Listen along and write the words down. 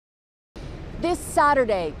This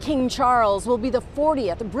Saturday, King Charles will be the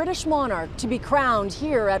 40th British monarch to be crowned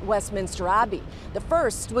here at Westminster Abbey. The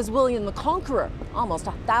first was William the Conqueror, almost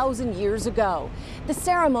 1,000 years ago. The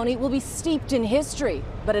ceremony will be steeped in history,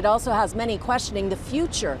 but it also has many questioning the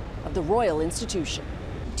future of the royal institution.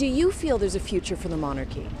 Do you feel there's a future for the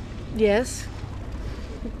monarchy? Yes,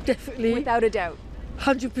 definitely. Without a doubt.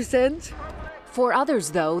 100%. For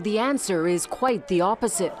others, though, the answer is quite the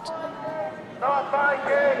opposite. Not my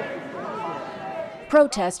king!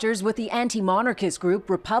 Protesters with the anti-monarchist group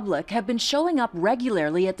Republic have been showing up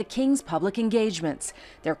regularly at the King's public engagements.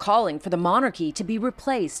 They're calling for the monarchy to be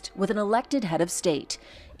replaced with an elected head of state.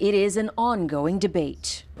 It is an ongoing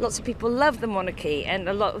debate. Lots of people love the monarchy, and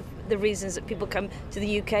a lot of the reasons that people come to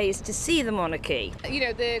the UK is to see the monarchy. You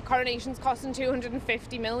know, the coronation's costing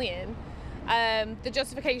 $250 million. The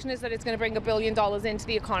justification is that it's going to bring $1 billion into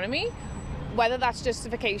the economy. Whether that's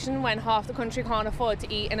justification when half the country can't afford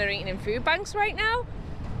to eat and are eating in food banks right now,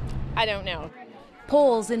 I don't know.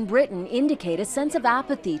 Polls in Britain indicate a sense of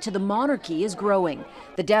apathy to the monarchy is growing.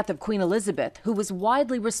 The death of Queen Elizabeth, who was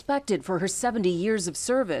widely respected for her 70 years of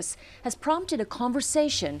service, has prompted a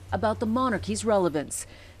conversation about the monarchy's relevance.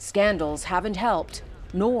 Scandals haven't helped,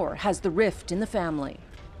 nor has the rift in the family.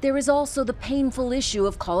 There is also the painful issue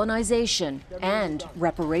of colonization and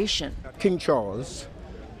reparation. King Charles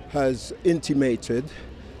has intimated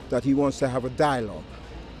that he wants to have a dialogue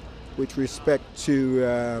with respect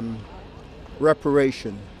to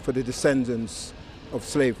reparation for the descendants of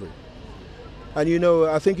slavery. And you know,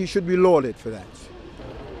 I think he should be lauded for that.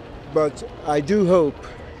 But I do hope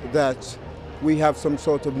that we have some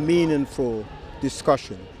sort of meaningful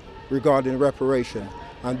discussion regarding reparation,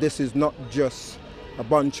 and this is not just a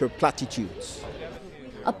bunch of platitudes.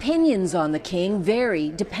 Opinions on the king vary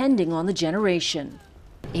depending on the generation.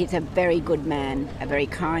 He's a very good man, a very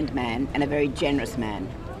kind man, and a very generous man.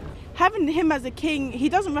 Having him as a king, he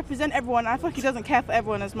doesn't represent everyone. I feel like he doesn't care for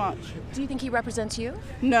everyone as much. Do you think he represents you?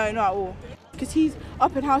 No, not at all. Because he's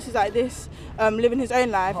up in houses like this, living his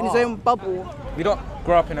own life, in his own bubble. We don't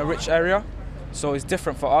grow up in a rich area, so it's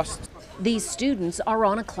different for us. These students are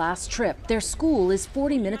on a class trip. Their school is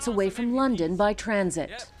 40 minutes away from London by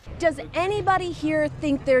transit. Does anybody here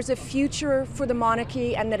think there's a future for the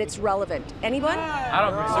monarchy and that it's relevant? Anyone? I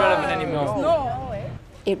don't think it's relevant anymore. No.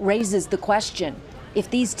 It raises the question,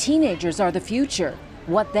 if these teenagers are the future,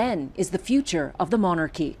 what then is the future of the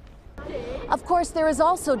monarchy? Of course, there is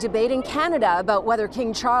also debate in Canada about whether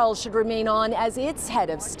King Charles should remain on as its head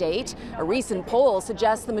of state. A recent poll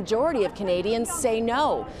suggests the majority of Canadians say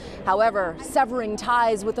no. However, severing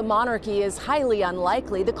ties with the monarchy is highly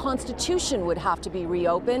unlikely. The Constitution would have to be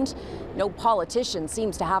reopened. No politician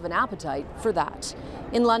seems to have an appetite for that.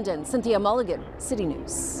 In London, Cynthia Mulligan, City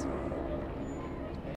News.